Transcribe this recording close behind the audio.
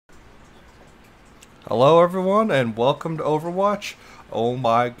Hello everyone and welcome to Overwatch. Oh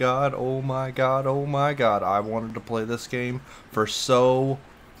my god, oh my god, oh my god. I wanted to play this game for so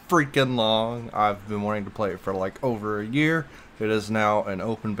freaking long. I've been wanting to play it for like over a year. It is now an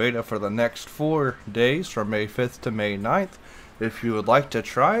open beta for the next 4 days from May 5th to May 9th. If you would like to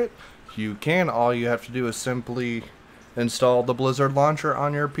try it, you can. All you have to do is simply install the Blizzard launcher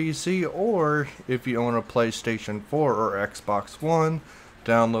on your PC, or if you own a PlayStation 4 or Xbox One,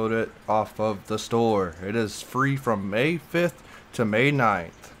 download it off of the store. It is free from May 5th to May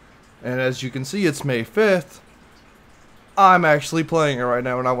 9th. And as you can see, it's May 5th. I'm actually playing it right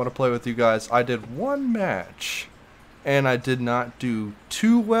now and I want to play with you guys. I did one match and I did not do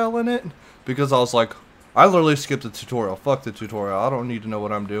too well in it because I was like, I literally skipped the tutorial. Fuck the tutorial. I don't need to know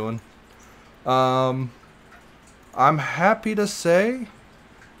what I'm doing. I'm happy to say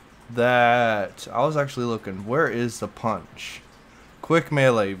that I was actually looking. Where is the punch? Quick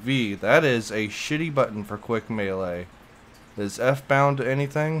melee V. That is a shitty button for quick melee. Is F bound to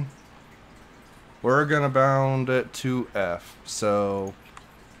anything? We're gonna bound it to F. So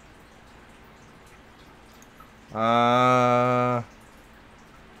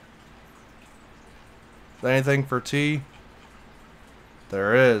anything for T?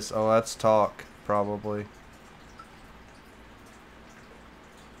 There is. Oh, that's talk probably.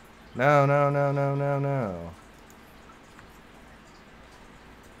 No.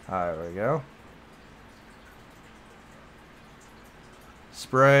 There we go.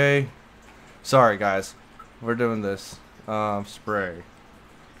 Spray. Sorry guys, we're doing this. Spray.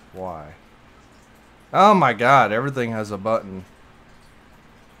 Why? Oh my god, everything has a button.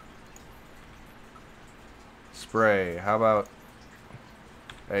 Spray. How about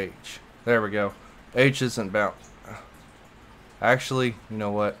H? There we go. H isn't bound. Actually, you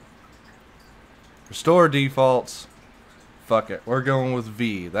know what? Restore defaults. Fuck it. We're going with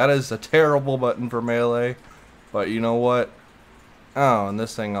V. That is a terrible button for melee. But you know what? Oh, and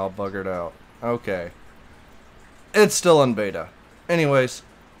this thing all buggered out. Okay. It's still in beta. Anyways,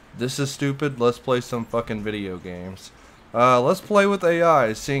 this is stupid. Let's play some fucking video games. Let's play with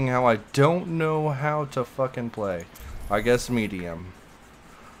AI, seeing how I don't know how to fucking play. I guess medium.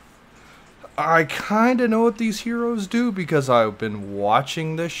 I kinda know what these heroes do because I've been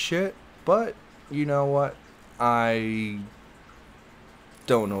watching this shit. But, you know what? I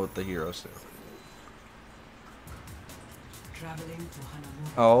don't know what the heroes do.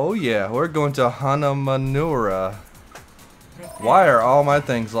 Oh yeah, we're going to Hanamanura. Why are all my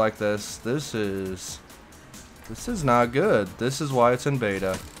things like this? This is not good. This is why it's in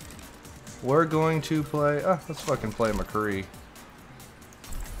beta. We're going to play. Let's fucking play McCree.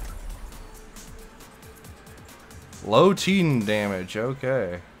 Low team damage.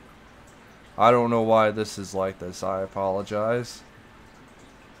 Okay. I don't know why this is like this. I apologize.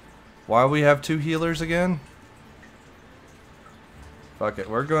 Why we have 2 healers again? Fuck it.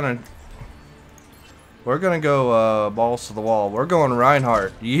 We're gonna go balls to the wall. We're going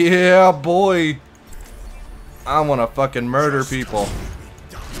Reinhardt. Yeah, boy. I wanna fucking murder people.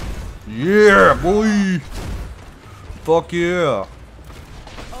 Yeah, boy. Fuck yeah.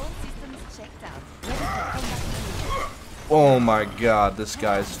 Oh my god, this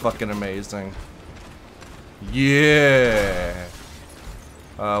guy's fucking amazing. Yeah.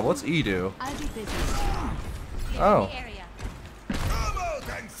 What's E do? Oh.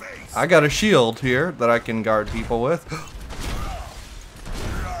 I got a shield here that I can guard people with.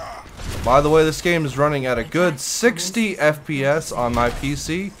 By the way, this game is running at a good 60 FPS on my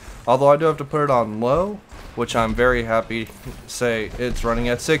PC. Although I do have to put it on low, which I'm very happy to say it's running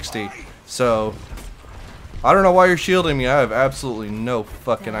at 60. So, I don't know why you're shielding me. I have absolutely no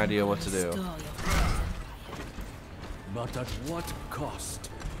fucking idea what to do. But at what cost?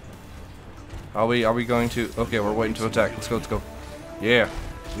 Are we going to? Okay, we're waiting to attack. Let's go. Yeah.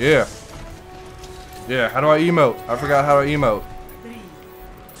 Yeah. Yeah, how do I emote? I forgot how to emote. 3,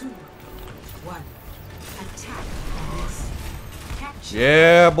 2, 1. Attack.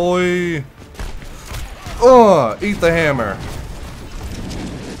 Yeah, boy. Eat the hammer.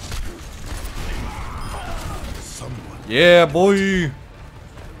 Yeah, boy.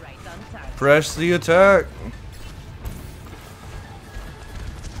 Press the attack.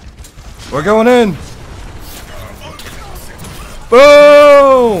 We're going in.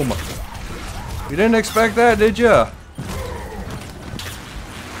 Boom! You didn't expect that, did ya?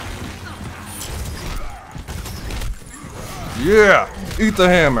 Yeah! Eat the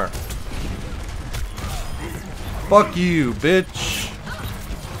hammer. Fuck you, bitch.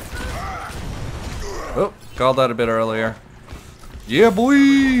 Oh, called that a bit earlier. Yeah,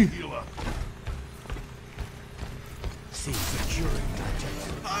 boy!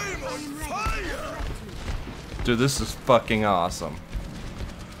 Dude, this is fucking awesome.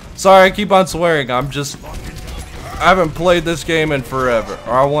 Sorry, I keep on swearing. I haven't played this game in forever.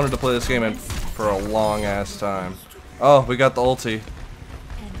 Or I wanted to play this game in for a long ass time. Oh, we got the ulti.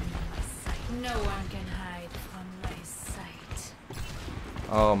 No one can hide from my sight.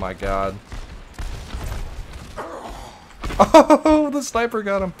 Oh my god. Oh, the sniper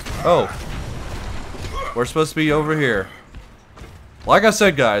got him. Oh. We're supposed to be over here. Like I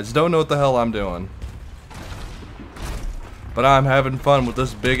said, guys, don't know what the hell I'm doing. But I'm having fun with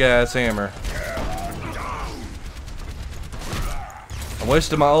this big ass hammer. I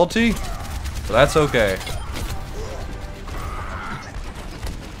wasted my ulti, but that's okay.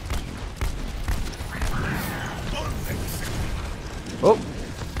 Oh.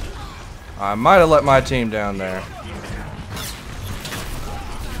 I might have let my team down there.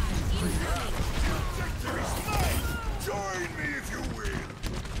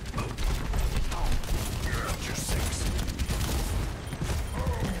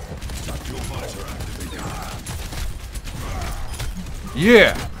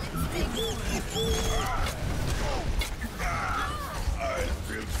 Yeah.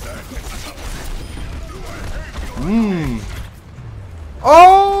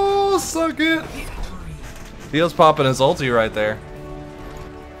 Oh, suck it. He was popping his ulti right there.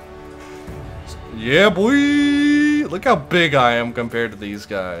 Yeah, boy. Look how big I am compared to these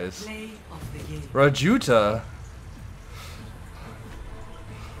guys. Rajuta.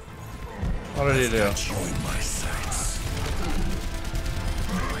 What did he do?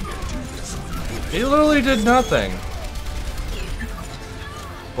 He literally did nothing.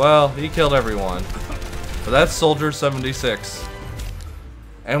 Well, he killed everyone. But that's Soldier 76.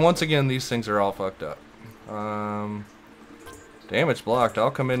 And once again, these things are all fucked up. Damage blocked.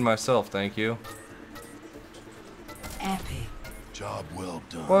 I'll come in myself, thank you. Epic. Job well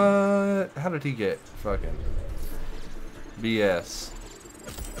done. What? How did he get fucking BS?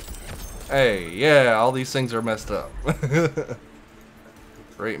 Hey, yeah, all these things are messed up.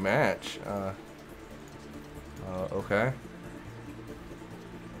 Great match. Okay.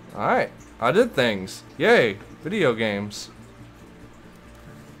 Alright, I did things. Yay, video games.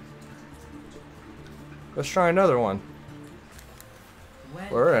 Let's try another one.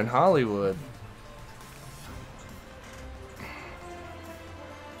 We're in Hollywood.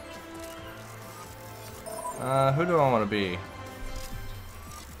 Who do I want to be?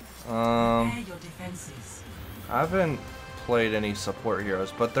 I haven't played any support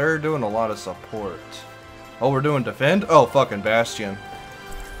heroes, but they're doing a lot of support. Oh, we're doing defend? Oh, fucking Bastion.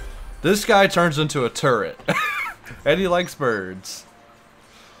 This guy turns into a turret. And he likes birds.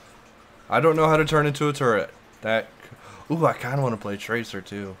 I don't know how to turn into a turret. Ooh, I kind of want to play Tracer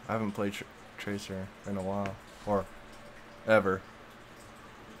too. I haven't played Tracer in a while. Or ever.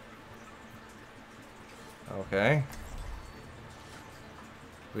 Okay.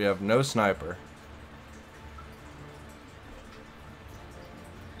 We have no sniper.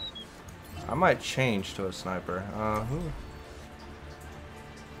 I might change to a sniper.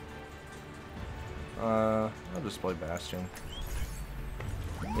 I'll just play Bastion.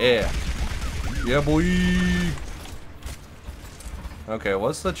 Yeah. Yeah, boy. Okay,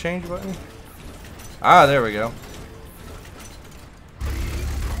 what's the change button? Ah, there we go.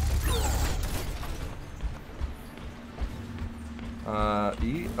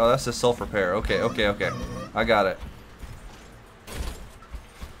 E? Oh, that's the self-repair. Okay, okay, okay. I got it.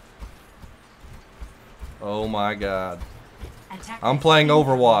 Oh my god. I'm playing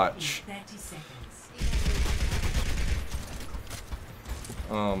Overwatch.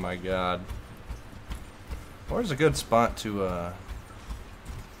 Oh my god. Where's a good spot to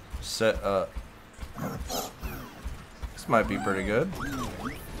set up? This might be pretty good.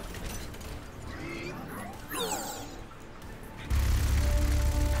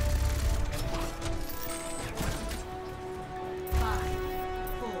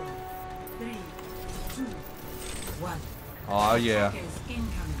 Oh yeah.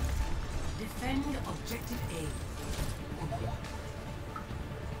 Defend objective A.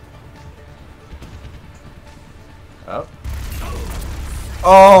 Oh.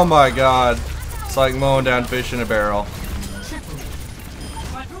 Oh my god. It's like mowing down fish in a barrel.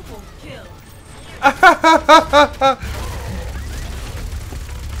 Quadruple kill.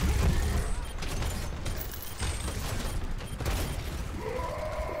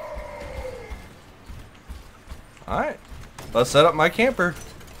 Alright. Let's set up my camper.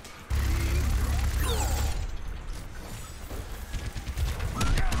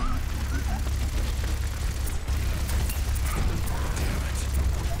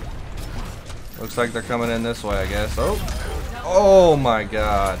 Looks like they're coming in this way, I guess. Oh. Oh my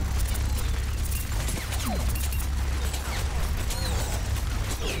god.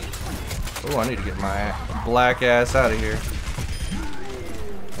 Oh, I need to get my black ass out of here.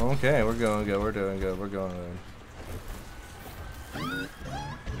 Okay, we're going good. We're doing good. We're going good.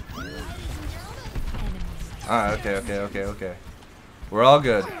 Alright, okay. We're all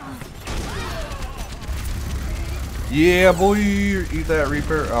good. Yeah, boy! Eat that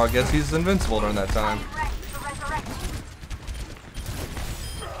Reaper. Oh, I guess he's invincible during that time.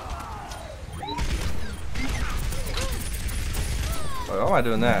 Why am I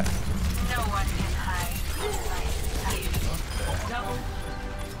doing that? No one can hide from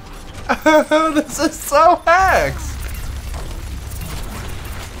my sight. This is so hacks!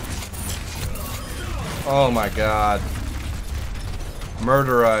 Oh my god.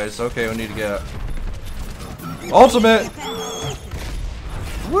 Murderize. Okay, we need to get ultimate!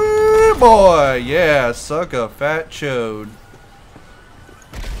 Woo boy! Yeah, suck a fat chode.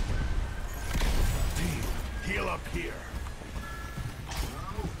 Heal up here.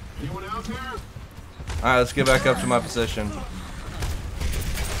 Anyone out there? Alright, let's get back up to my position.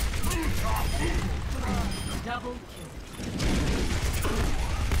 Double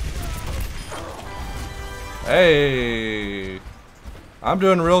Hey! I'm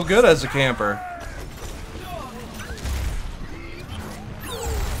doing real good as a camper.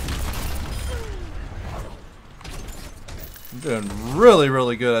 I'm doing really,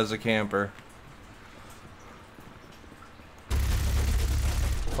 really good as a camper.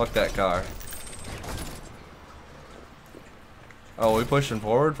 Fuck that car. Oh, we pushing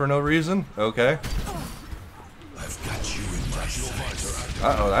forward for no reason? Okay. I've got you in my sights.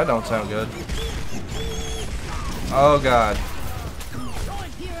 Uh-oh, that don't sound good. Oh god.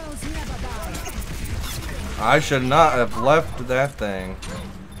 I should not have left that thing.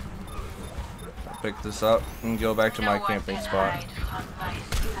 Pick this up and go back to my camping spot.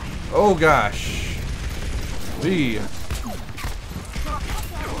 Oh gosh. B.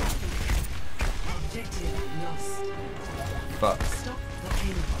 Fuck.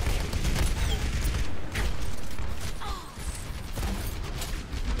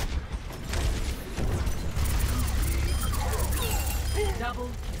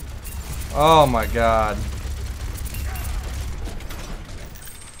 Oh my god.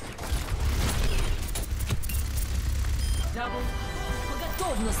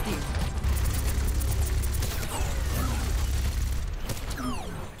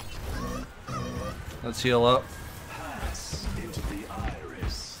 Let's heal up. Pass into the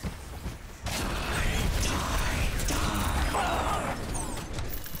iris.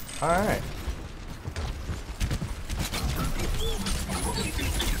 Alright.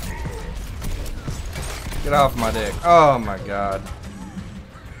 Get off my dick. Oh my god.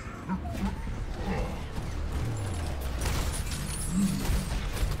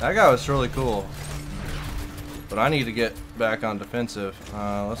 That guy was really cool. But I need to get back on defensive.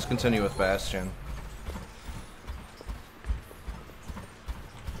 Let's continue with Bastion.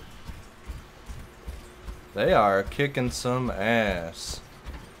 They are kicking some ass.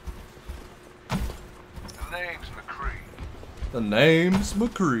 The name's McCree. The name's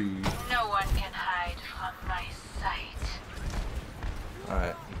McCree. No one can hide from my sight.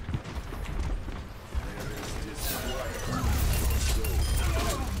 Alright.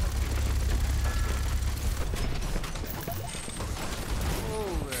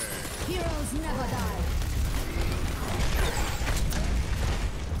 Heroes never die.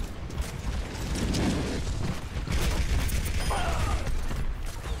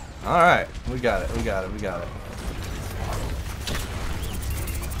 Alright, we got it.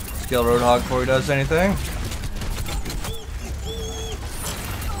 Scale Roadhog before he does anything.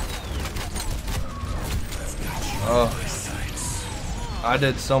 Oh. I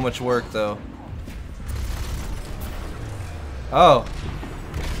did so much work though. Oh.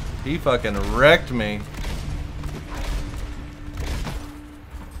 He fucking wrecked me.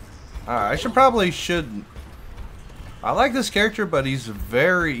 Alright, I should. I like this character, but he's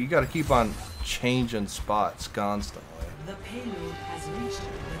you gotta keep on changing spots constantly. The payload has reached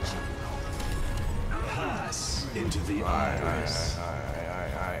the channel. Pass into the iris.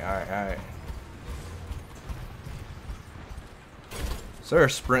 Alright. Is there a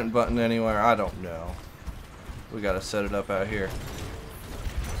sprint button anywhere? I don't know. We gotta set it up out here.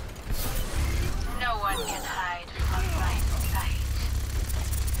 No one can hide from my sight.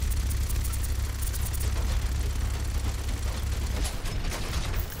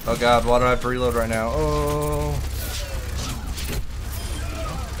 Oh god, why do I have to reload right now? Oh.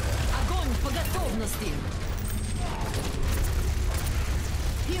 Огонь по готовности.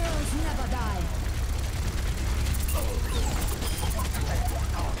 Heroes never die.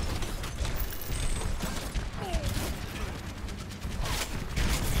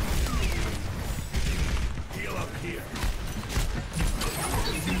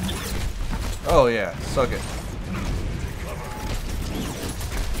 Oh yeah, suck it.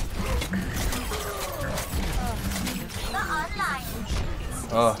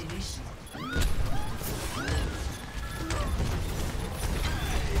 Oh.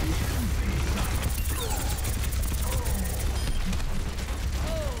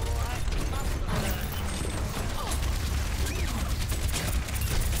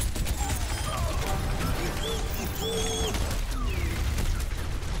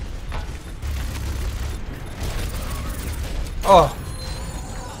 Oh.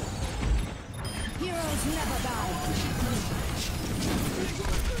 Heroes never die.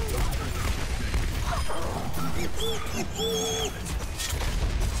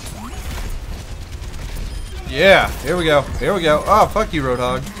 Yeah, here we go. Here we go. Oh, fuck you,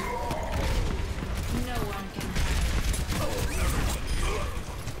 Roadhog.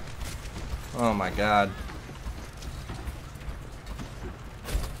 Oh my god.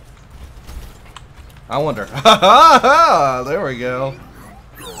 I wonder. Ha ha ha! There we go.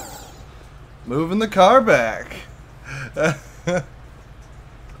 Moving the car back. I've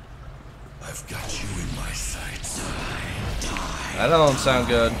got you in my sights. That don't sound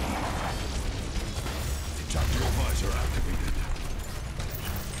good. Tactical visor activated.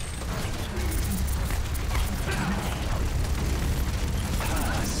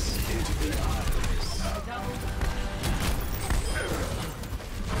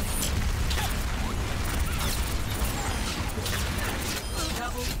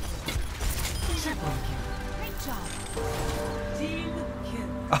 Team kill.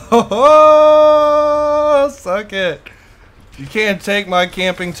 Oh, suck it. You can't take my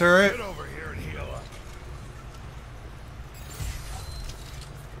camping turret. Get over here and heal up.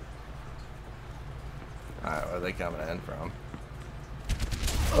 Alright, where are they coming in from?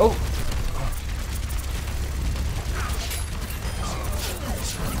 Oh!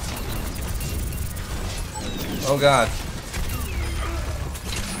 Oh god.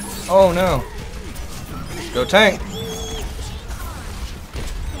 Oh no. Go tank!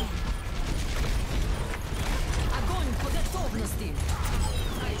 Огонь по готовности.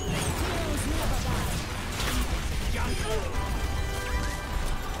 Heroes never die.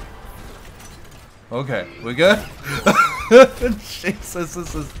 Okay, we good? Jesus,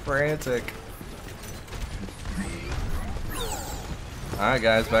 this is frantic. Alright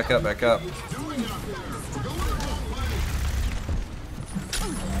guys, back up, back up.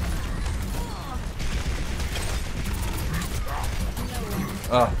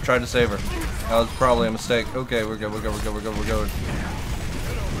 Oh, tried to save her. That was probably a mistake. Okay, we're good, we're good, we're good, we're good, we're good.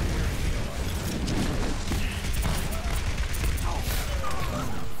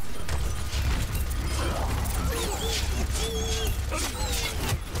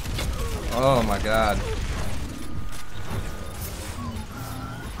 Oh my god.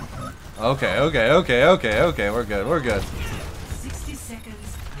 Okay, okay, okay, okay, okay, we're good, we're good. 60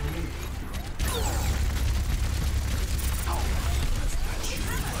 seconds.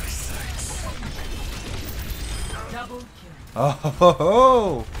 Double kill. Oh, ho,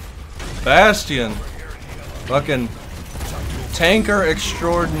 ho. Bastion. Fucking tanker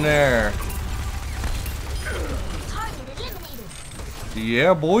extraordinaire.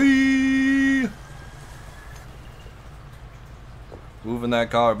 Yeah, boy. Moving that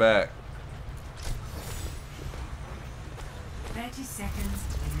car back. 30 seconds.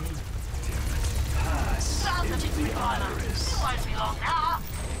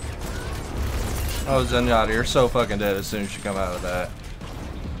 Oh, Zenyatta, you're so fucking dead as soon as you come out of that.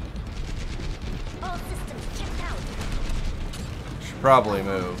 All systems checked out. Should probably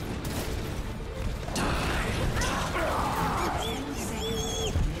move.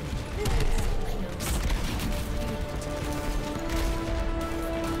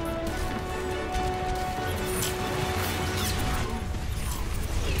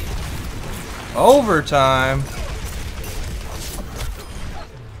 Overtime.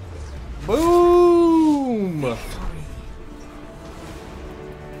 Boom.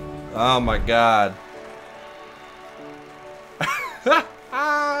 Oh my god.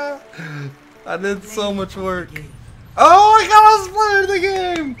 I did so much work. Oh, I got a split in the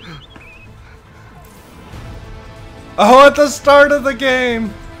game. Oh, at the start of the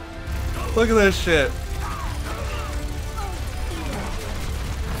game. Look at this shit.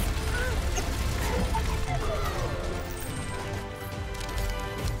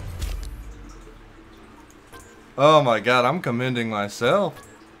 Oh my god, I'm commending myself.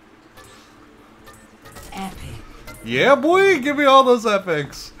 Epic. Yeah, boy, give me all those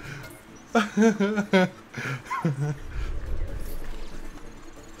epics.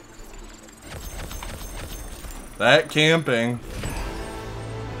 That camping.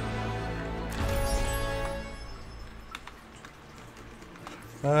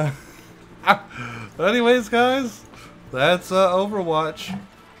 Anyways, guys, that's Overwatch.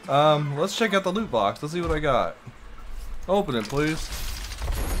 Let's check out the loot box. Let's see what I got. Open it, please.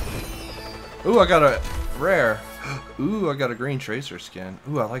 Ooh, I got a rare. Ooh, I got a green tracer skin.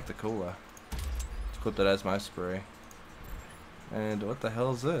 Ooh, I like the cola. Let's equip that as my spray. And what the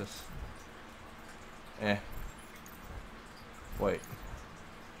hell is this? Wait.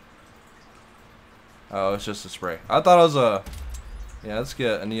 Oh, it's just a spray. I thought it was a... Yeah, let's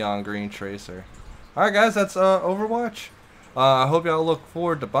get a neon green tracer. Alright guys, that's Overwatch. I hope y'all look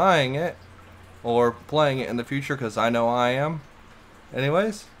forward to buying it. Or playing it in the future, because I know I am.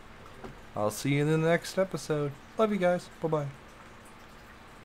 Anyways, I'll see you in the next episode. Love you guys. Bye-bye.